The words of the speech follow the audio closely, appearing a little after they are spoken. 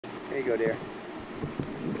There you go, dear.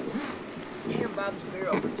 Hand Bob's beer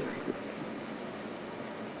over to her.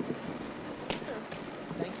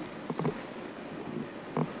 Thank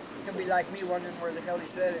you. He'll be like me wondering where the hell he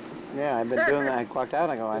said it. Yeah, I've been doing that. I clocked out.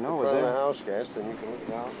 I go, I know it was there. there. The house guest, then you can look at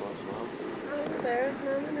the house once in a while. Oh, there's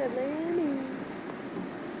Mom and Lanny.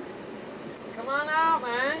 Come on out,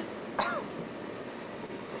 man.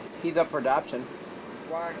 He's up for adoption.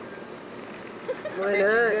 Why? Why Make a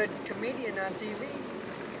not? good comedian on TV.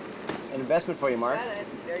 An investment for you, Mark.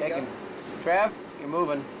 There you Take go. him. Trav, you're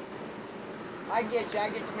moving. I get you. I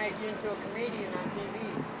get to make you into a comedian on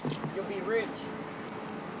TV. You'll be rich.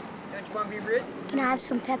 Don't you want to be rich? Can I have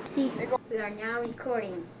some Pepsi? We are now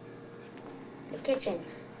recording the kitchen.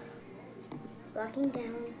 Walking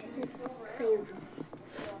down to this playroom.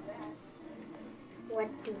 What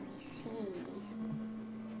do we see?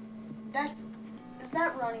 Is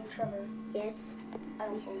that Ronnie Trevor? Yes,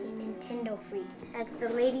 we see Nintendo Freak. That's the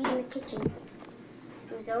lady in the kitchen.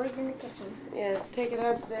 Who's always in the kitchen. Yes, take it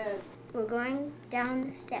upstairs. We're going down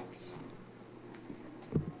the steps.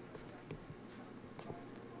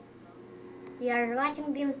 We are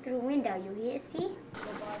watching them through window. You hear? See?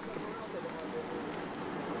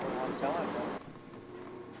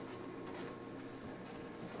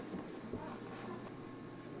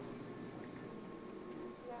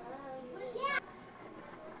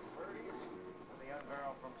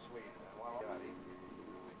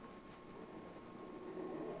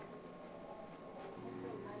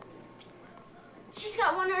 She's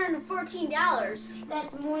got $114.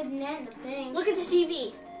 That's more than that in the bank. Look at the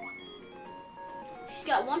TV. She's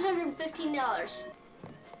got $115.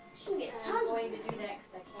 She can get tons of to do that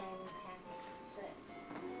because I can't even pass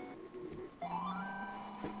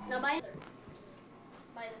it. No, by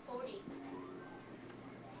the 40.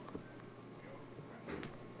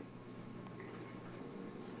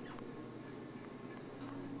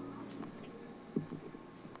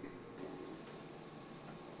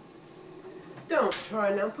 Don't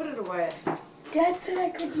try now. Put it away. Dad said I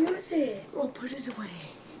could use it. Well, put it away.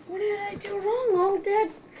 What did I do wrong? Oh, Dad.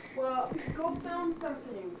 Well, go film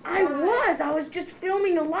something. I was just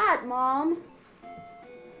filming a lot, Mom.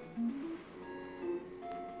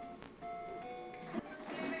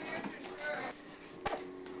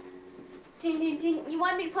 You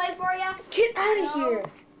want me to play for you? Get out of No. here.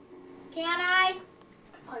 Can I?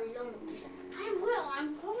 I will.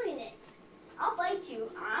 I'm holding it. I'll bite you.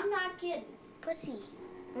 I'm not kidding. Pussy.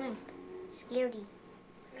 Scaredy.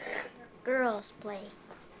 Girls play.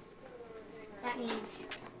 That means.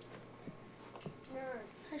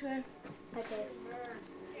 Hi, Joanne. Okay.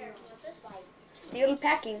 What's this like? Steel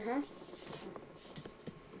packing, huh?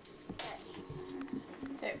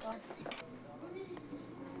 There you go.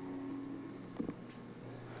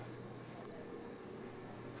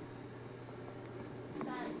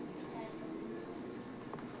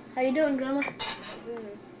 How you doing, Grandma? Doing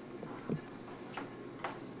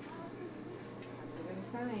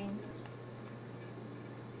fine.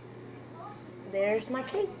 There's my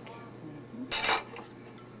cake.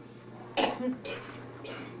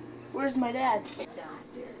 Where's my dad?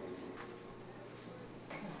 Downstairs.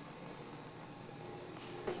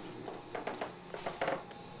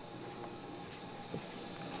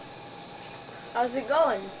 How's it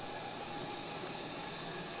going?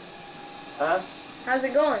 Huh? How's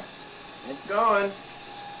it going? It's going.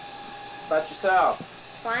 About yourself.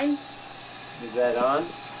 Fine? Is that on?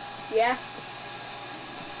 Yeah.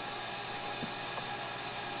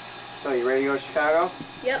 So, you ready to go to Chicago?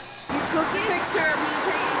 Yep. You took a picture of me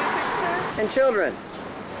taking a picture? And children,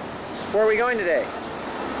 where are we going today?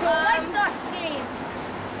 To a White Sox game.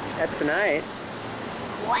 That's tonight.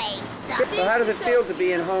 White Sox. So how does it feel to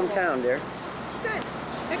be in hometown, dear? Good.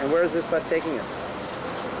 And where is this bus taking us?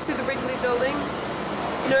 To the Wrigley Building,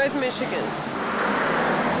 North Michigan.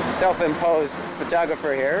 Self-imposed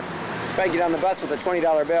photographer here. Try to get on the bus with a $20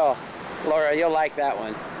 bill. Laura, you'll like that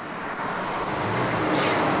one.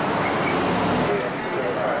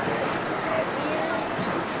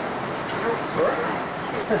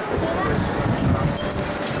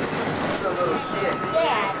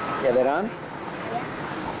 Dad. Yeah, that on?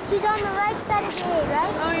 She's on the right side of the A,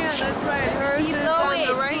 right? Oh yeah, that's right. Hers is on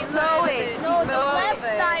the right side of it. No, the left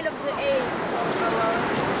side of the A.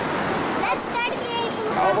 Left side of the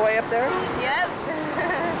A. All the way up there? Yep.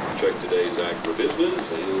 Check today's act for business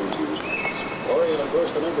and Tuesday. Lori, and of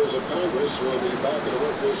course, the members of Congress will be back at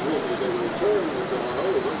work this week as they return with the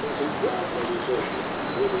emergency job legislation.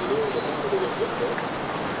 We'll be doing the quantity of football.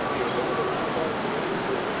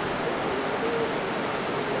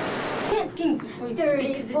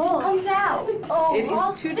 Because it just comes out. Oh, it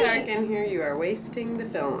is too dark in here. You are wasting the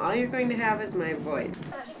film. All you're going to have is my voice.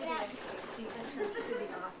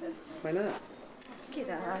 this. Why not? Get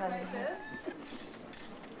out of this.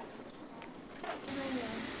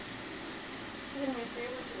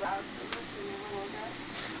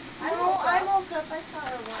 No, I woke up. I saw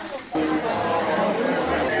her once.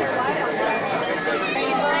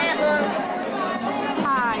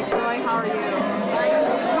 Hi, Joy. How are you?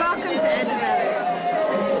 Welcome to Endemetics.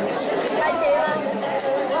 Hi, Taylor.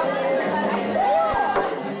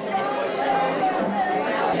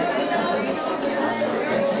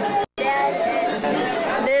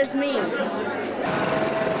 There's me.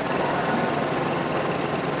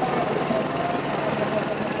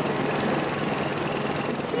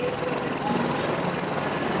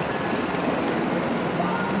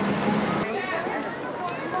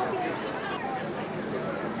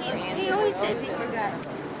 He always says he forgot.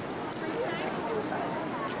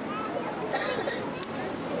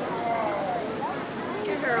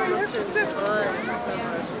 Your hair almost just fun.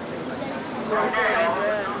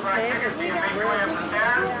 Davis needs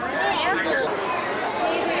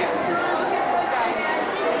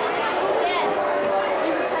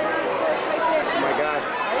Oh my God.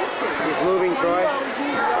 He's moving, Troy.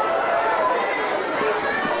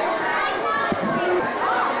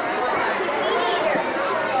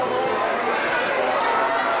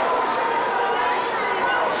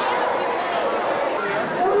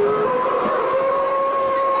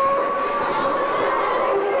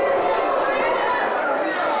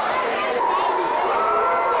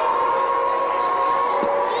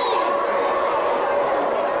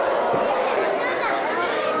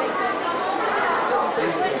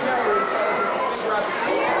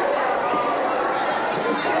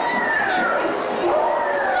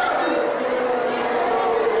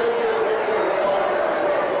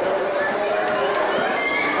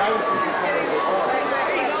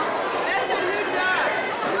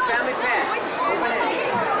 Family pet.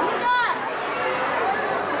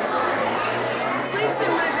 Sleeps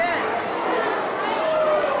in my bed.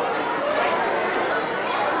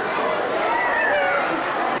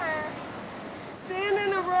 Stand in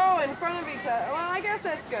a row in front of each other. Well, I guess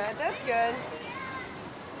that's good. That's good.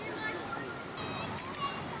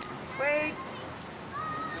 Wait.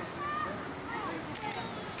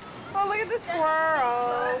 Oh, look at the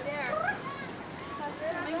squirrel.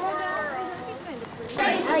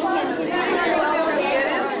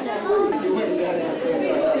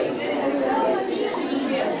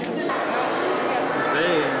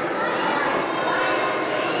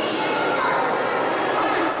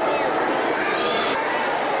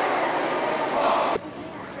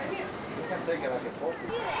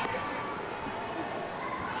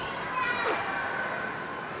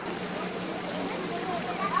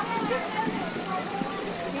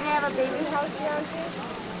 Do you have a baby house down here?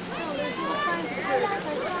 No, there's no signs of it.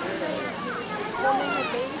 When they had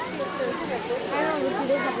babies, it says I don't know if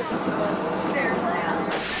they have a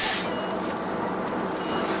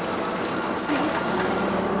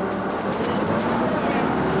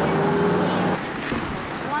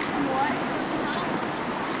Want some more?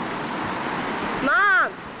 Mom!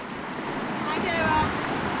 Hi, Deva.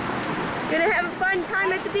 Gonna have a fun time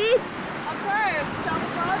at the beach? Of course. Tell the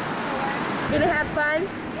dogs to go away. Gonna have fun?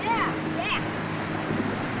 Yeah.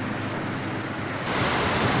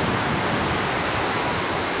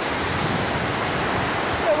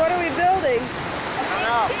 So what are we building? I don't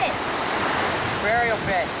know. Burial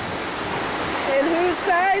pit. And whose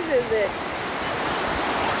size is it?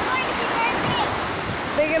 It's going to be very big.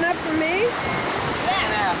 Big enough for me?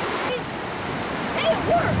 Yeah. Hey, it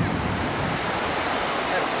works.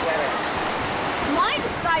 That's better. My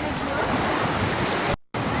decided to work.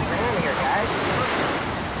 Sand here, guys.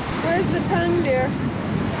 Where's the tongue, dear?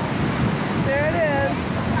 There it is.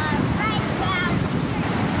 Right down.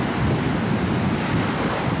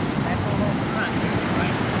 That's a little front.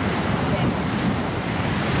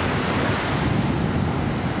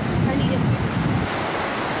 I need it.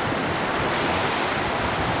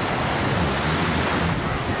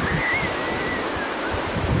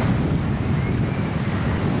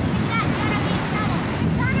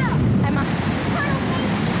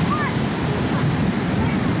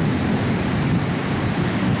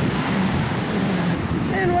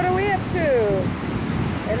 And what are we up to?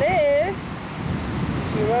 Hello?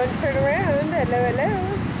 She won't turn around. Hello, hello.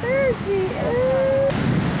 There she is.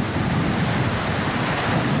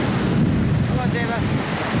 Hello, Deva.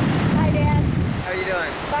 Hi, Dad. How are you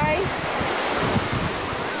doing? Bye.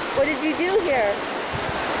 What did you do here?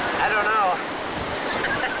 I don't know.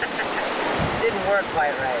 Didn't work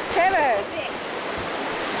quite right. Trevor,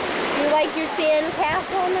 you like your sand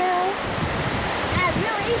castle now? Not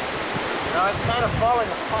really. No, it's kind of falling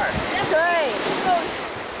apart. Troy.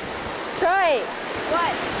 Troy,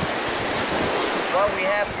 What? What we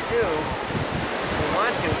have to do, we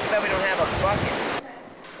want to, but we don't have a bucket.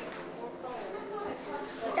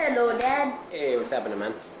 Hello, Dad. Hey, what's happening,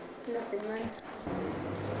 man? Nothing, man.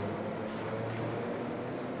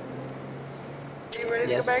 You ready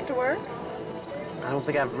to Yes. go back to work? I don't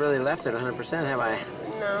think I've really left it 100%, have I?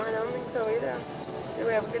 No, I don't think so either. Did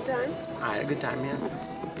we have a good time? I had a good time, yes.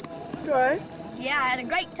 Troy? Yeah, I had a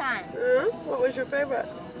great time. What was your favorite?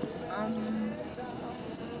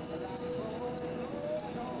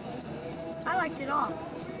 I liked it all.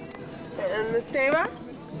 And Miss Tava?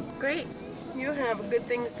 Great. You have good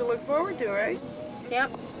things to look forward to, right?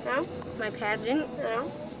 Yep. No? My pageant.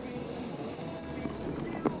 No?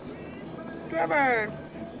 Trevor?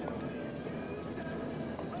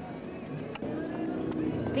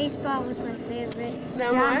 Baseball was my favorite.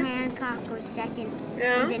 Then John what? Hancock was second.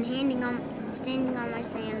 Yeah? And then standing on my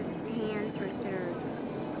hands were third.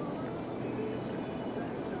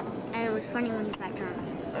 And it was funny when you got drunk.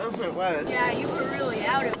 Oh, it was. Yeah, you were really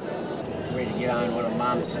out of it. Ready to get on one of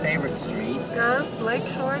Mom's favorite streets. That's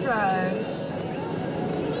Lakeshore Drive.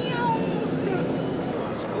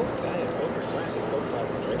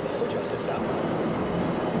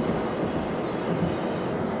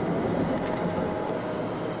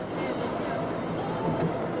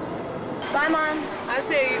 Bye, Mom. I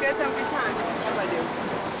say, you guys have a good time. I do.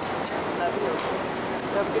 Love you.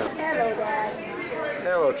 Have a good time. Hello, Dad.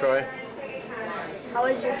 Hello, Troy. How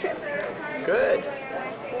was your trip? Good.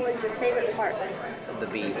 What was your favorite part? The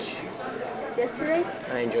beach. Yesterday?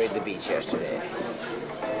 I enjoyed the beach yesterday.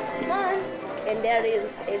 Mom. And there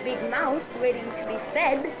is a big mouse waiting to be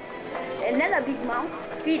fed. Another big mouse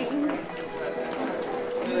feeding.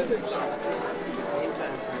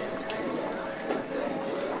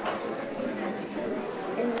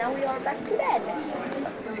 And now we are back to bed.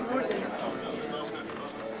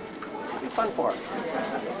 Fun for. You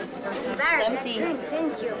borrowed that drink,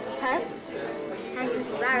 didn't you? Huh? How you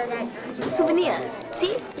borrow that Souvenir.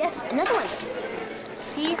 See? Yes, another one.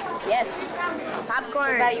 See? Yes.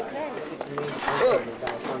 Popcorn. about your pen?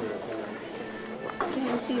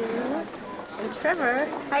 And Trevor.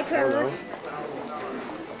 Hi, Trevor.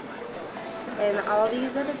 And all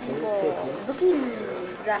these other people.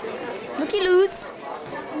 Looky loos.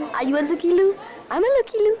 Are you a looky loo? I'm a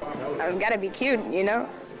looky loo. I've got to be cute, you know?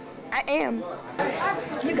 I am.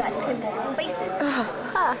 You got pimple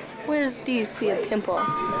faces. Do you see a pimple?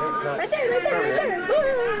 Right there, right there, right there.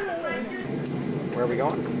 Where are we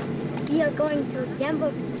going? We are going to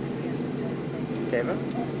Jambo. David?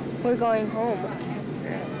 We're going home.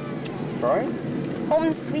 Troy?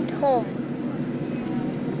 Home sweet home.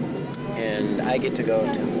 And I get to go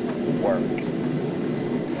to work.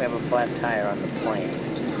 We have a flat tire on the plane.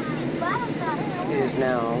 It is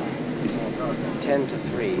now 10 to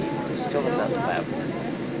 3. We still have none left.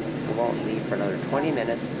 We won't leave for another 20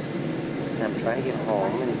 minutes. And I'm trying to get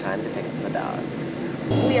home in time to pick up the dogs.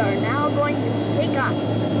 We are now going to take off.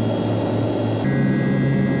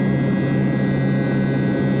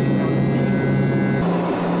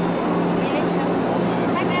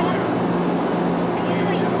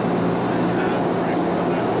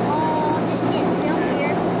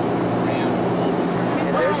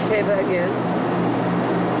 There's Tava again.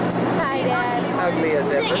 Hi, Dad. Ugly as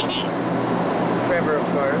ever. Trevor, of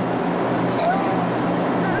course.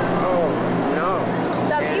 Oh, no.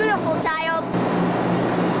 The beautiful child.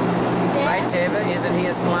 Right, Tava? Isn't he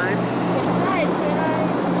a slime? Hi,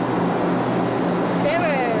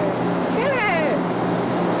 Trevor! Trevor!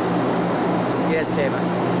 Yes, Tava.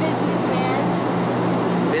 businessman.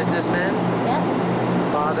 Businessman? Yep.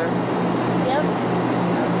 Father? Yep.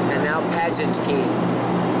 And now pageant king.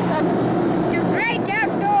 The great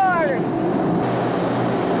outdoors.